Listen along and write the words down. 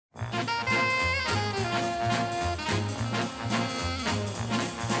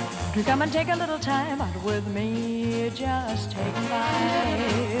Won't you come and take a little time out with me? Just take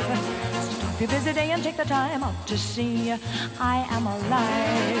 5. Stop your busy day and take the time out to see I am alive.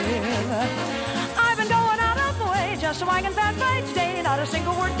 I've been going out of the way just so I can pass by today. Not a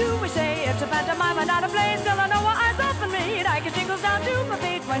single word do we say. It's a pantomime and not a play. Still I know our eyes often meet. I can jingles down to my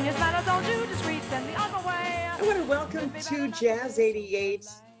feet when your smile is all too discreet. Send me on my way. I want to welcome to Jazz 88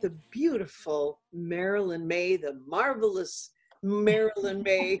 the beautiful Marilyn Maye, the marvelous Marilyn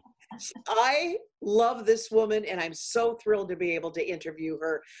Maye. I love this woman, and I'm so thrilled to be able to interview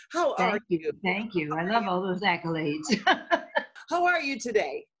her. How are you? Thank you. I love all those accolades. How are you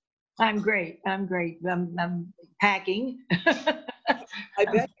today? I'm great. I'm packing. I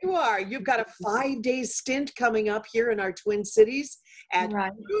bet you are. You've got a 5-day stint coming up here in our Twin Cities at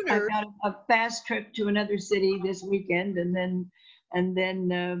Right. Crooner. I've got a fast trip to another city this weekend, and then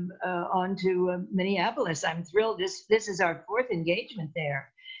on to Minneapolis. I'm thrilled. This is our 4th engagement there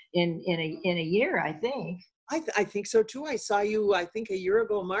in a year, I think. I think so too. I saw you, I think, a year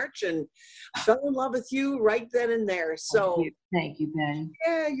ago, March, and fell in love with you right then and there. So thank you, Patty.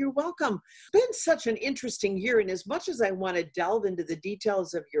 Yeah, you're welcome. Been such an interesting year, and as much as I want to delve into the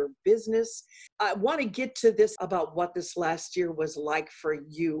details of your business, I want to get to this about what this last year was like for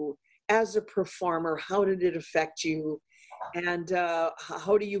you as a performer. How did it affect you, and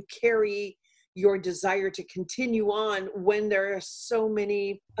how do you carry your desire to continue on when there are so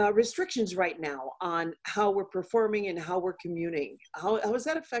many restrictions right now on how we're performing and how we're commuting? How is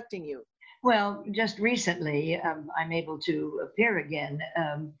that affecting you? Well, just recently, I'm able to appear again.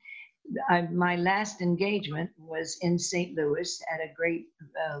 My last engagement was in St. Louis at a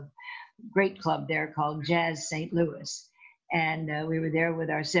great club there called Jazz St. Louis. And we were there with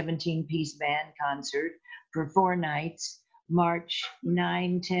our 17-piece band concert for 4 nights, March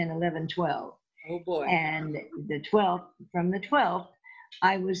 9, 10, 11, 12. Oh boy. And from the 12th,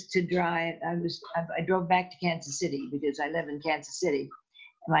 I drove back to Kansas City because I live in Kansas City.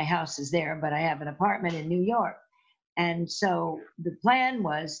 My house is there, but I have an apartment in New York. And so the plan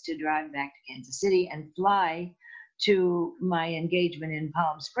was to drive back to Kansas City and fly to my engagement in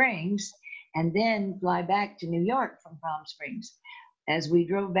Palm Springs and then fly back to New York from Palm Springs. As we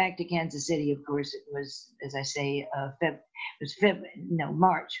drove back to Kansas City, of course, it was, as I say,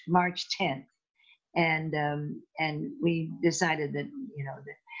 March 10th. And we decided that,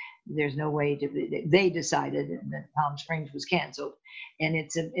 that there's no way they decided that Palm Springs was canceled. And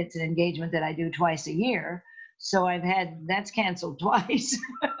it's an engagement that I do twice a year. So that's canceled twice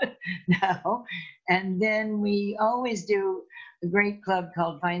now. And then we always do a great club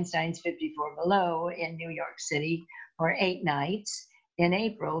called Feinstein's 54 Below in New York City for 8 nights in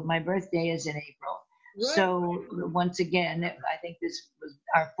April. My birthday is in April. Right. So once again, I think this was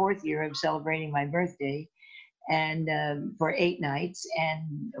our 4th year of celebrating my birthday, and for 8 nights,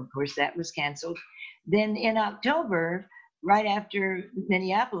 and of course that was canceled. Then in October, right after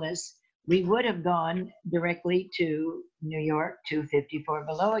Minneapolis, we would have gone directly to New York to 54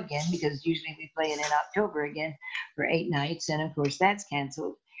 Below again, because usually we play it in October again for 8 nights, and of course that's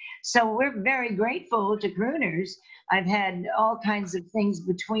canceled. So we're very grateful to Crooners. I've had all kinds of things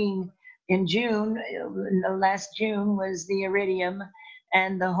in June. Last June was the Iridium,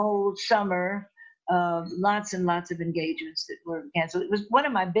 and the whole summer, lots and lots of engagements that were canceled. It was one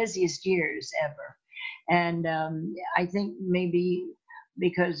of my busiest years ever. And I think maybe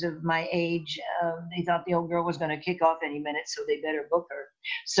because of my age, they thought the old girl was going to kick off any minute, so they better book her.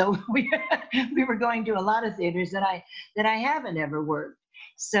 So we were going to a lot of theaters that I haven't ever worked.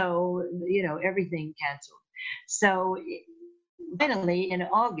 So, everything canceled. So finally, in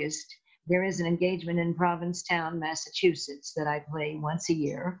August, there is an engagement in Provincetown, Massachusetts that I play once a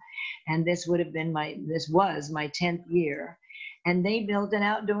year. And this was my 10th year. And they built an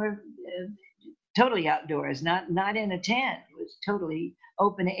outdoor, totally outdoors, not in a tent. It was totally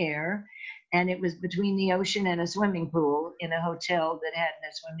open air. And it was between the ocean and a swimming pool in a hotel that had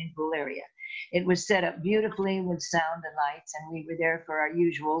a swimming pool area. It was set up beautifully with sound and lights. And we were there for our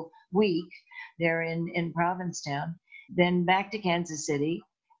usual week there in Provincetown. Then back to Kansas City.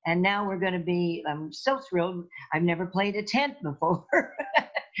 And now we're going to be, I'm so thrilled. I've never played a tent before.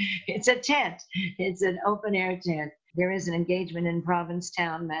 It's a tent. It's an open air tent. There is an engagement in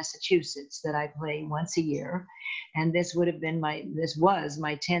Provincetown, Massachusetts that I play once a year. And this was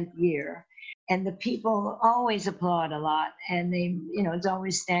my 10th year. And the people always applaud a lot. And they, it's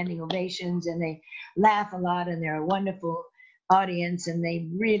always standing ovations, and they laugh a lot, and they're a wonderful audience, and they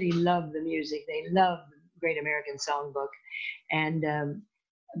really love the music. They love the Great American Songbook. And,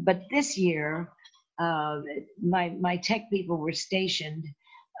 but this year, my tech people were stationed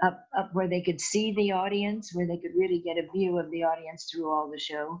up where they could see the audience, where they could really get a view of the audience through all the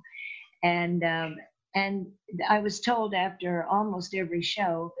show. And I was told after almost every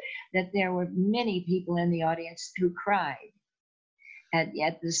show that there were many people in the audience who cried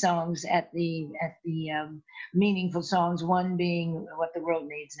at the songs, at the meaningful songs. One being "What the World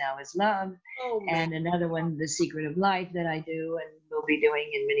Needs Now Is Love," and another one, "The Secret of Life," that I do and will be doing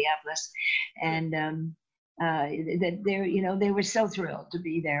in Minneapolis. And that they were so thrilled to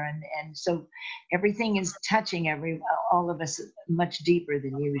be there, and so everything is touching all of us much deeper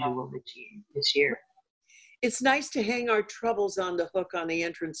than usual this year. It's nice to hang our troubles on the hook on the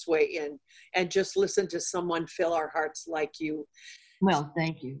entranceway in and just listen to someone fill our hearts like you. Well,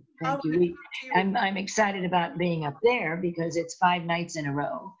 thank you. I'm excited about being up there because it's 5 nights in a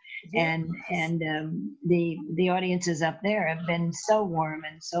row. Yes. And the audiences up there have been so warm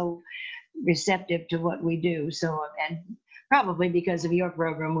and so receptive to what we do. So, and probably because of your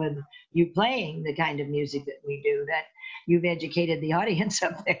program with you playing the kind of music that we do, that you've educated the audience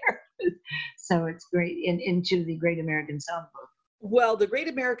up there. So it's great into the Great American Songbook. Well, the Great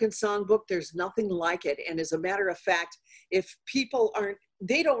American Songbook, there's nothing like it. And as a matter of fact, if people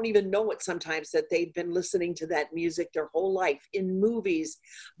they don't even know it sometimes that they've been listening to that music their whole life in movies,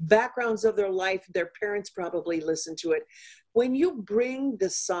 backgrounds of their life. Their parents probably listen to it. When you bring the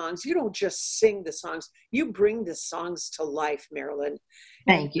songs, you don't just sing the songs, you bring the songs to life, Marilyn.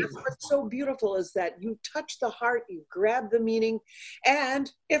 Thank you. What's so beautiful is that you touch the heart, you grab the meaning.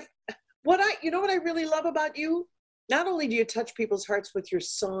 And what I really love about you, not only do you touch people's hearts with your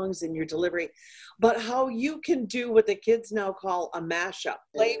songs and your delivery, but how you can do what the kids now call a mashup,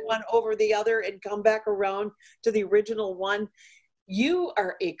 play one over the other and come back around to the original one. You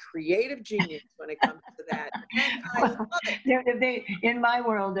are a creative genius when it comes to that. And I love it. In my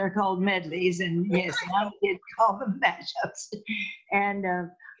world, they're called medleys, and yes, now we call them mashups. And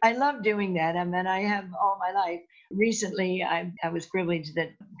I love doing that. I mean, I have all my life. Recently, I was privileged that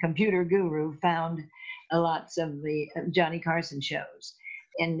Computer Guru found lots of the Johnny Carson shows,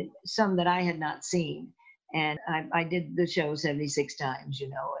 and some that I had not seen. And I did the show 76 times,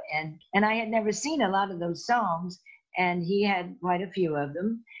 and I had never seen a lot of those songs, and he had quite a few of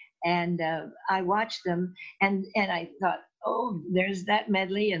them. And I watched them, and I thought, oh, there's that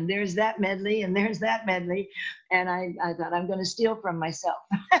medley, and there's that medley, and there's that medley. And I thought, I'm going to steal from myself.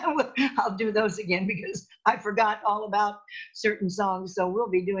 I'll do those again because I forgot all about certain songs. So we'll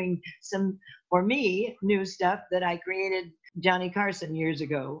be doing some, for me, new stuff that I created Johnny Carson years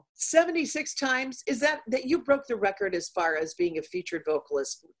ago. 76 times? Is that you broke the record as far as being a featured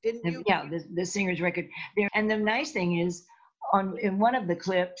vocalist, didn't you? Yeah, the singer's record there. And the nice thing is, in one of the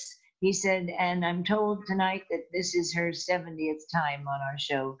clips, he said, and I'm told tonight that this is her 70th time on our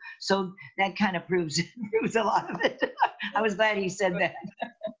show. So that kind of proves a lot of it. I was glad he said that.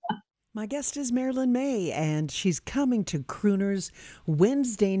 My guest is Marilyn Maye, and she's coming to Crooners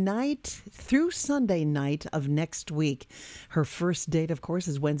Wednesday night through Sunday night of next week. Her first date, of course,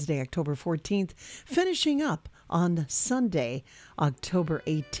 is Wednesday, October 14th, finishing up on Sunday, October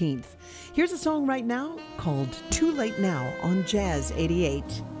 18th. Here's a song right now called Too Late Now on Jazz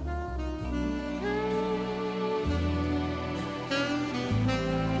 88.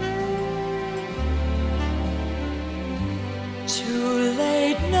 Too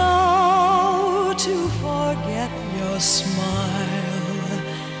late now to forget your smile,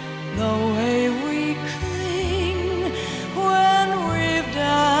 the way we cling when we've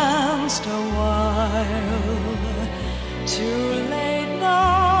danced a while. Too late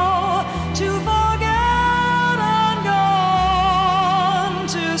now to forget and gone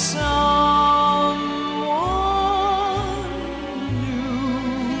to someone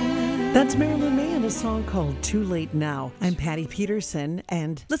new. That's Marilyn Maye and a song called Too Late Now. I'm Patty Peterson,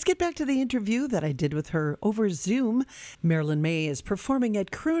 and let's get back to the interview that I did with her over Zoom. Marilyn Maye is performing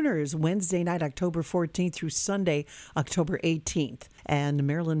at Crooners Wednesday night, October 14th through Sunday, October 18th. And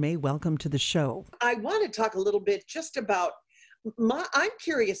Marilyn Maye, welcome to the show. I want to talk a little bit just about I'm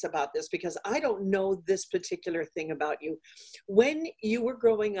curious about this because I don't know this particular thing about you. When you were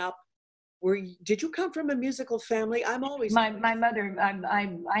growing up, did you come from a musical family? I'm always my mother.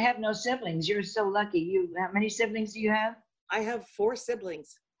 I have no siblings. You're so lucky. How many siblings do you have? I have 4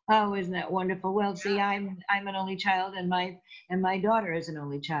 siblings. Oh, isn't that wonderful? Well, see, I'm an only child, and my daughter is an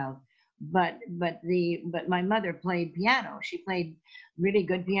only child. But my mother played piano. She played really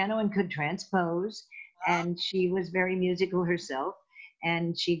good piano and could transpose, and she was very musical herself.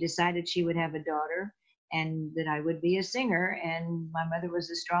 And she decided she would have a daughter, and that I would be a singer. And my mother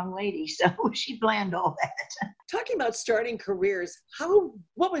was a strong lady, so she planned all that. Talking about starting careers,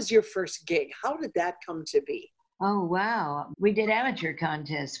 what was your first gig? How did that come to be? Oh, wow. We did amateur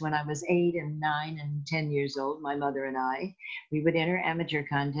contests when I was 8 and 9 and 10 years old, my mother and I. We would enter amateur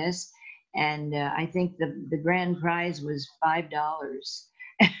contests, and I think the grand prize was $5.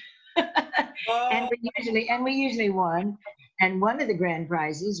 Oh, And we usually won. And one of the grand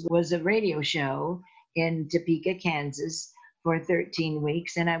prizes was a radio show in Topeka, Kansas for 13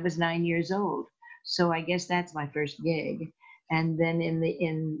 weeks, and I was 9 years old. So I guess that's my first gig. And then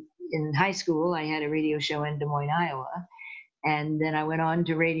in high school, I had a radio show in Des Moines, Iowa, and then I went on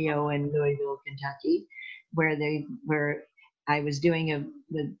to radio in Louisville, Kentucky, where I was doing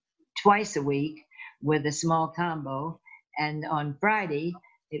twice a week with a small combo, and on Friday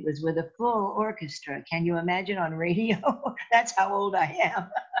it was with a full orchestra. Can you imagine on radio? That's how old I am.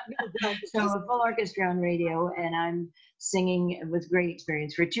 So a full orchestra on radio, and I'm singing. It was a great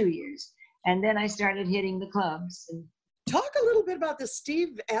experience for 2 years, and then I started hitting the clubs. And talk a little bit about the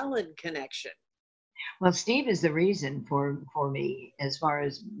Steve Allen connection. well, Steve is the reason for me as far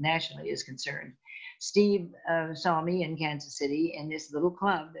as nationally is concerned. Steve saw me in Kansas City in this little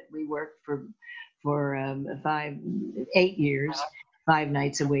club that we worked for 8 years, 5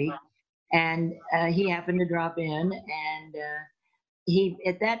 nights a week, and he happened to drop in, and he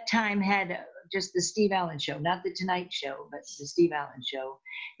at that time had just the Steve Allen Show, not the Tonight Show, but the Steve Allen Show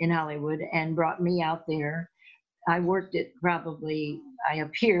in Hollywood, and brought me out there. I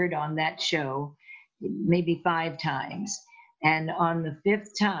appeared on that show maybe 5 times. And on the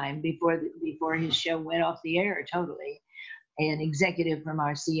fifth time, before his show went off the air totally, an executive from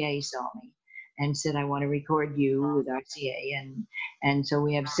RCA saw me and said, "I want to record you with RCA." And so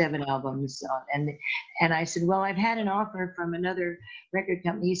we have 7 albums. And I said, "Well, I've had an offer from another record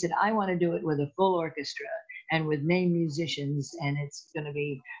company." He said, "I want to do it with a full orchestra and with named musicians, and it's going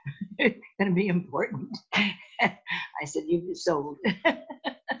to be important." I said, "You've sold."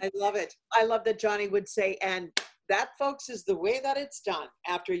 I love it. I love that Johnny would say, "And that, folks, is the way that it's done,"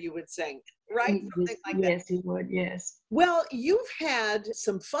 after you would sing, right? Something like that. Yes, he would, yes. Well, you've had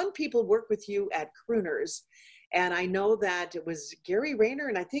some fun people work with you at Crooners. And I know that it was Gary Rayner,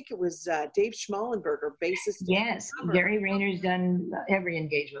 and I think it was Dave Schmallenberger, bassist. Yes, Gary Rayner's done every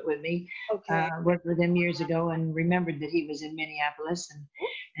engagement with me. Okay. Worked with him years ago and remembered that he was in Minneapolis,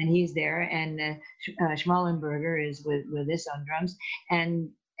 and he's there. And Schmallenberger is with us on drums.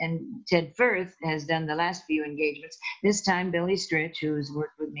 And Ted Firth has done the last few engagements. This time, Billy Stritch, who's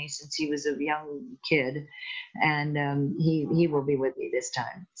worked with me since he was a young kid, and he will be with me this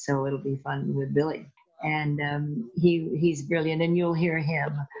time. So it'll be fun with Billy. And he's brilliant, and you'll hear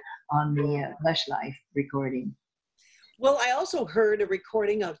him on the Lush Life recording. Well, I also heard a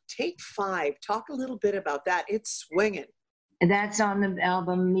recording of Take 5. Talk a little bit about that. It's swinging. And that's on the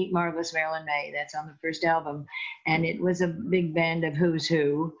album Meet Marvelous Marilyn May. That's on the first album. And it was a big band of who's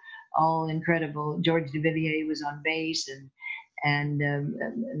who, all incredible. George Duvivier was on bass, and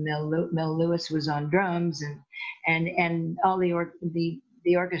Mel Lewis was on drums, and all the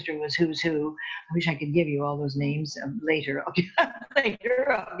orchestra was who's who. I wish I could give you all those names later.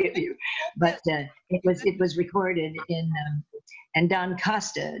 Later I'll give you. But it was recorded in, and Don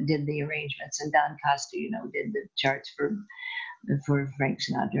Costa did the arrangements. And Don Costa, did the charts for Frank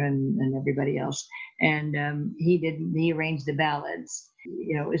Sinatra and everybody else. And he arranged the ballads.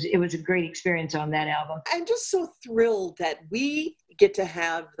 It was a great experience on that album. I'm just so thrilled that we get to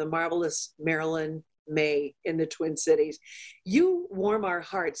have the marvelous Marilyn May in the Twin Cities. You warm our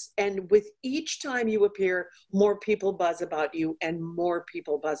hearts, and with each time you appear, more people buzz about you, and more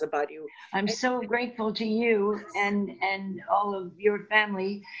people buzz about you. I'm so grateful to you and all of your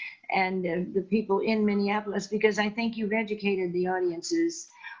family and the people in Minneapolis, because I think you've educated the audiences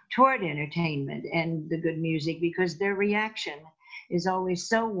toward entertainment and the good music, because their reaction is always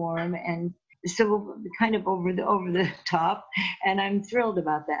so warm and so kind of over the top, and I'm thrilled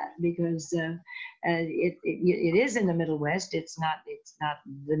about that, because it is in the Middle West. It's not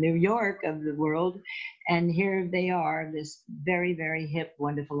the New York of the world, and here they are, this very, very hip,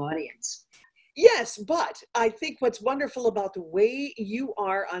 wonderful audience. Yes, but I think what's wonderful about the way you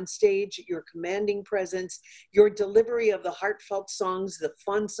are on stage, your commanding presence, your delivery of the heartfelt songs, the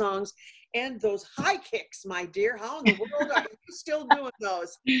fun songs, and those high kicks, my dear. How in the world are you still doing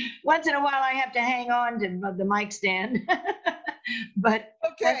those? Once in a while, I have to hang on to the mic stand, but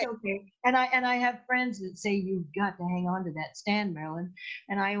that's okay. And I have friends that say, "You've got to hang on to that stand, Marilyn."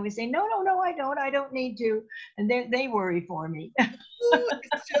 And I always say, "No, I don't. I don't need to." And they worry for me.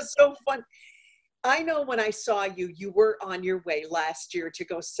 It's just so fun. I know when I saw you, you were on your way last year to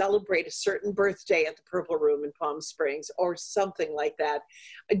go celebrate a certain birthday at the Purple Room in Palm Springs or something like that.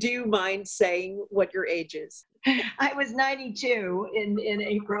 Do you mind saying what your age is? I was 92 in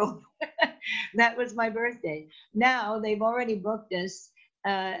April. That was my birthday. Now they've already booked us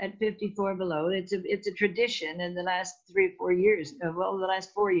at 54 Below. It's a tradition in the last 3 or 4 years. Well, the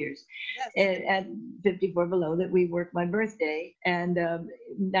last 4 years at 54 Below that we work my birthday, and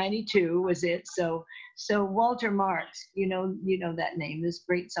 92 was it. So Walter Marks, you know that name, this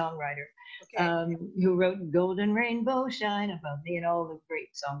great songwriter. Okay. Who wrote Golden Rainbow Shine Above Me and all the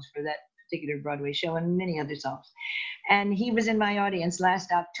great songs for that particular Broadway show and many other songs. And he was in my audience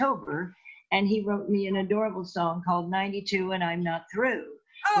last October, and he wrote me an adorable song called 92 and I'm Not Through,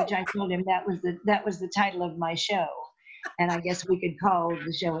 which I told him that was the title of my show. And I guess we could call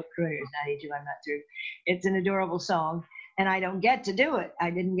the show at Crooners 92 I'm Not Through. It's an adorable song, and I don't get to do it.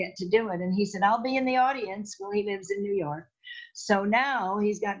 I didn't get to do it. And he said, I'll be in the audience. Well, he lives in New York. So now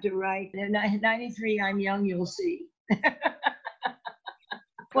he's got to write 93 I'm Young, You'll See.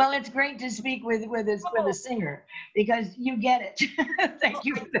 Well, it's great to speak with a singer, because you get it. Thank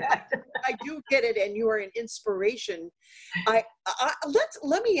you for that. I do get it, and you are an inspiration.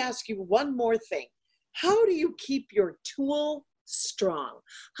 Let me ask you one more thing. How do you keep your tool strong?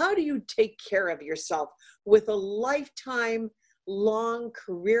 How do you take care of yourself with a lifetime long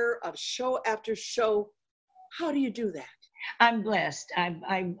career of show after show? How do you do that? I'm blessed.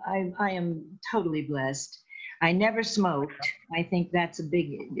 I am totally blessed. I never smoked. I think that's a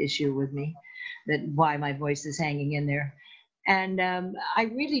big issue with me, that why my voice is hanging in there. And I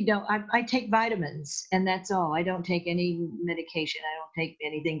really don't, I take vitamins, and that's all. I don't take any medication. I don't take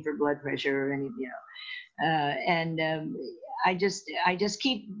anything for blood pressure or any, I just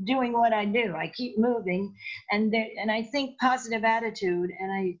keep doing what I do. I keep moving, and I think positive attitude,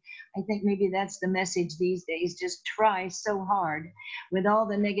 and I think maybe that's the message these days. Just try so hard with all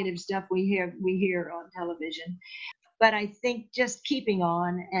the negative stuff we hear on television. But I think just keeping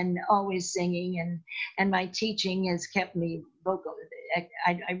on and always singing, and my teaching has kept me vocal.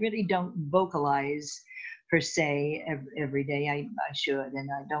 I really don't vocalize per se every day. I should, and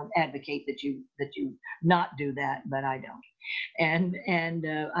I don't advocate that you not do that, but I don't. And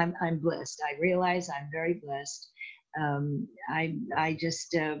I'm blessed. I realize I'm very blessed. I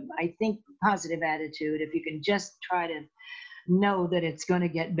think positive attitude. If you can just try to know that it's going to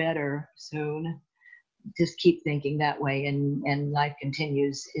get better soon, just keep thinking that way, and life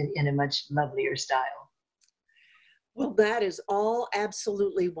continues in a much lovelier style. Well, that is all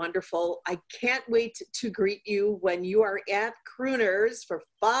absolutely wonderful. I can't wait to greet you when you are at Crooners for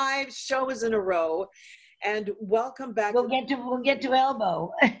 5 shows in a row. And welcome back. We'll get to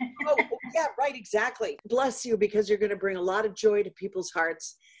Elbow. Oh, yeah, right, exactly. Bless you, because you're going to bring a lot of joy to people's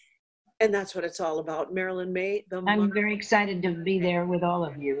hearts. And that's what it's all about. Marilyn Maye. I'm very excited to be there with all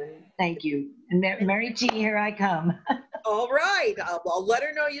of you. And thank you. And Mary T., here I come. All right. I'll let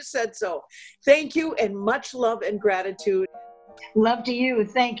her know you said so. Thank you, and much love and gratitude. Love to you.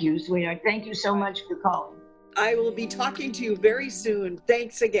 Thank you, sweetheart. Thank you so much for calling. I will be talking to you very soon.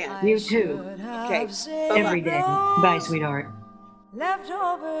 Thanks again. You too. Okay. Every day. Bye, sweetheart.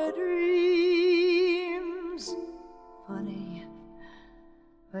 Leftover dreams. Funny,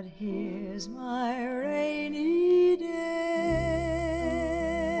 but here's my rainy day.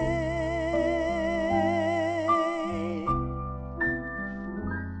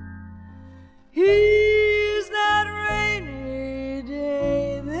 Here's that rainy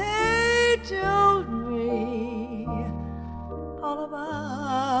day they told me all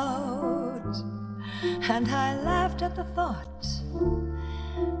about, and I laughed at the thought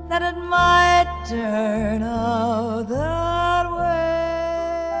that it might turn out.